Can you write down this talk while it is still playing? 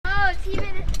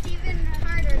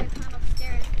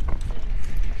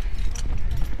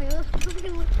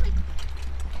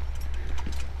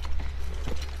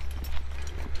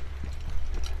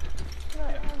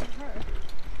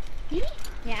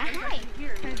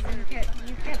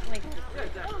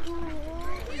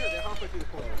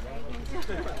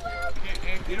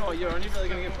know what, you're only really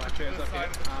going to get black chairs up here,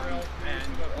 and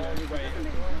anyway,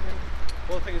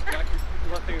 well, the thing is,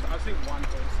 I've seen one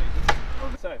per season.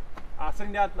 So,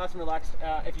 sitting down, nice and relaxed.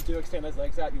 If you do extend those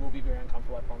legs out, you will be very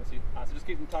uncomfortable, I promise you. So just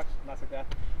keep them tucked, nice like that.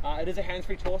 It is a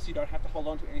hands-free tour, so you don't have to hold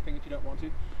on to anything if you don't want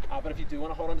to. But if you do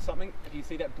want to hold on to something, if you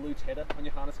see that blue tether on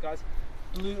your harness, guys,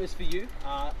 blue is for you.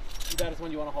 That is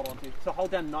one you want to hold on to. So hold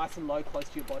down nice and low, close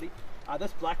to your body.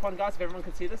 This black one, guys, if everyone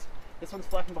can see this, this one's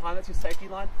flapping behind, that's your safety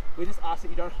line. We just ask that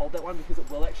you don't hold that one because it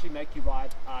will actually make you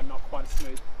ride not quite as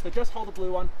smooth. So just hold the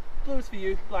blue one. Blue is for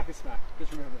you, black is smack.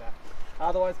 Just remember that.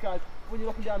 Otherwise, guys, when you're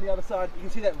looking down the other side, you can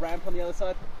see that ramp on the other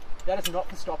side. That is not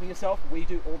for stopping yourself. We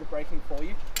do all the braking for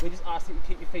you. We just ask that you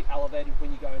keep your feet elevated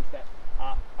when you go into that,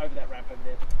 over that ramp over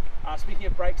there. Speaking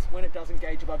of brakes, when it does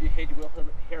engage above your head, you will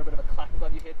hear a bit of a clap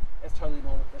above your head. That's totally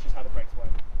normal. That's just how the brakes work.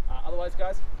 Otherwise,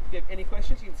 guys, if you have any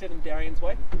questions, you can send them Darian's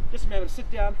way. Just remember to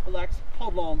sit down, relax,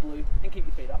 hold low on blue, and keep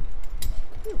your feet up.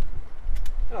 And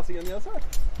I'll see you on the other side.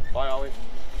 Bye, Ollie.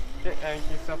 Okay, and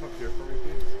can you step up here for me,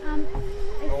 please?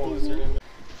 Oh, is your name?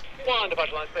 One,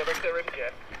 departure line, stay back there, ready,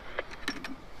 yeah.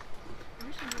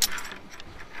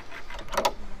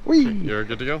 Whee! You're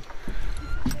good to go? Go,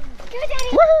 Daddy!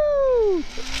 Woo!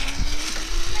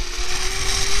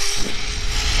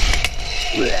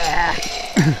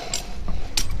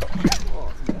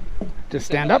 Just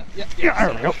stand up. Yeah,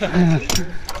 there we go.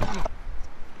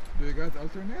 Do you guys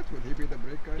alternate? Would he be the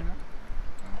brake guy now?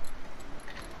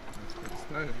 That's good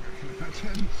style, I can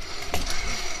imagine.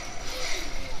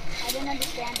 I didn't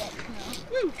understand it.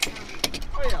 No. Woo!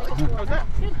 Oh yeah, how's that?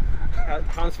 Good.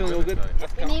 Hans feeling all good?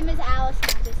 The name is Alice,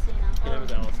 just so you know. Your name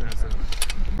is Alice now.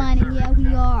 Fine, yeah,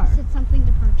 we are. Said something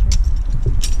departure.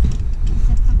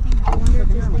 Said something. I wonder if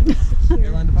this thing is secure.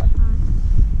 You want to pass?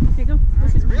 Okay, go.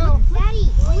 Here we go. Daddy,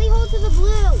 only hold to the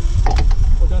blue.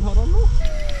 Well, don't hold on more.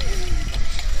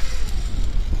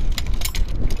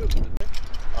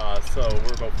 So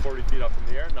we're about 40 feet up in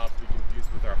the air, not to be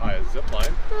confused with our highest zip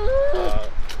line.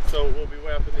 So we'll be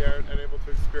way up in the air and able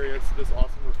to experience this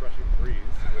awesome refreshing breeze,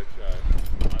 which I'm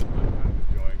kind of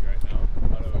enjoying right now.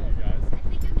 I don't know about you guys. I think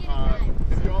I'm getting time.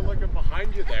 If you all look up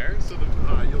behind you there, so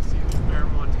you'll see the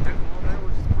Fairmont Hot Springs there,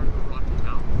 which is part of the Rocky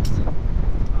Mountains.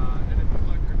 And if you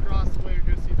look across the way, you're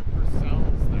going to see the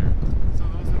Purcells there. So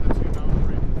those are the two mountain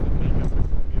ranges that make up the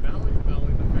Columbia Valley, the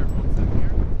valley that Fairmont's in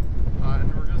here.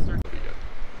 And we're going to start to begin.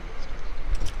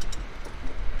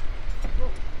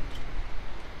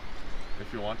 If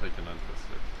you want, I can untwist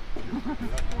it.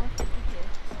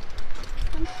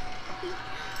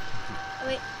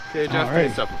 Wait. Okay, Jeff, All right. can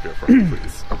you step up here for me,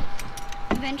 please?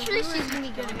 Eventually she's going to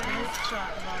be good at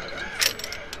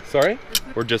this. Sorry?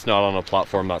 We're just not on a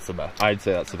platform, that's the best. I'd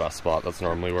say that's the best spot. That's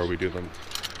normally where we do them.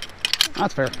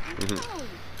 That's fair.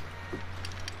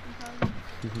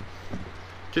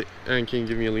 Okay, and can you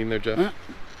give me a lean there, Jeff?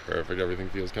 Perfect, everything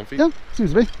feels comfy? Yeah,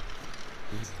 seems to be.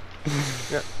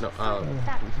 Yeah, no, Stop.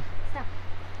 Stop.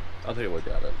 I'll take a look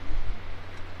at it.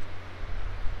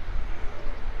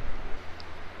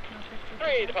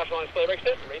 3, departure line, display break,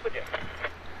 ready for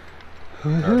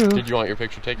Did you want your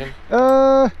picture taken?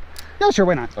 Yeah, sure,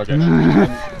 why not? Okay.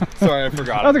 Sorry, I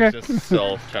forgot. That's I was okay. just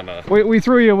still kind of... We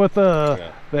threw you with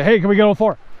the hey, can we get on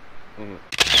 4?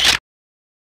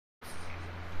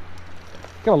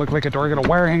 Gotta look like a door, got a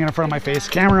wire hanging in front of my face,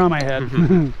 camera on my head.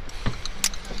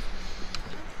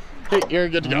 Okay, you're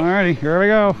good to go. Alrighty, here we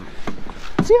go.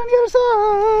 See you on the other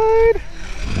side.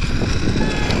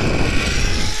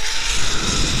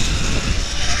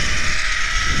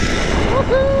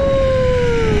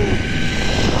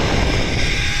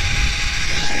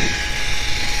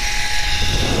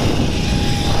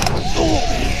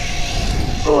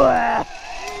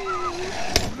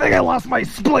 I think I lost my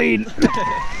spleen.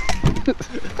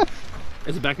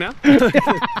 Is it back now?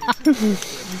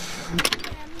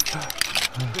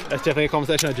 That's definitely a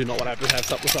conversation I do not want to have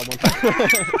to have with someone.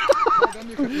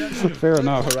 Fair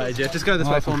enough. Alright, yeah, just go this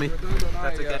way for me.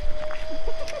 That's okay.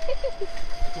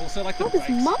 It's also like the How does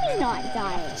brakes. Mommy not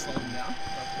die?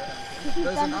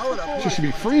 There's an hour up. She should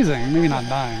be freezing, maybe not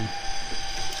dying.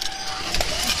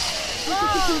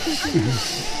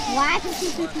 What?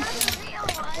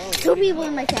 2 people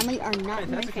in my family are not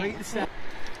in my family.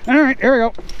 Alright, here we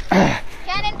go.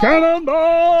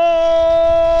 Cannonball!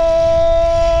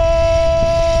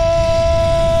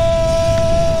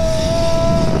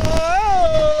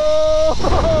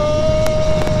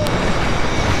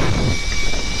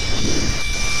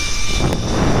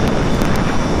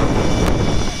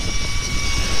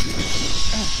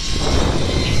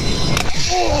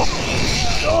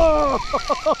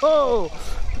 Oh!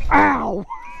 Ow!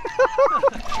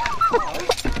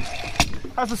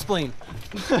 How's the spleen?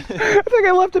 I think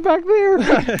I left it back there.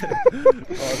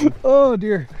 Awesome. Oh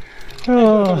dear. Come a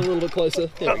Oh, little bit closer.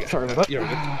 There we go. sorry about that. You're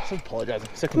good. I'm apologising.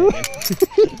 Second again.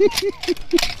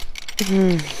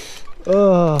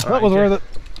 Oh, that was Jay. worth it.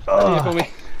 Here for me.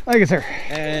 Thank you, sir.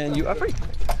 And you are free.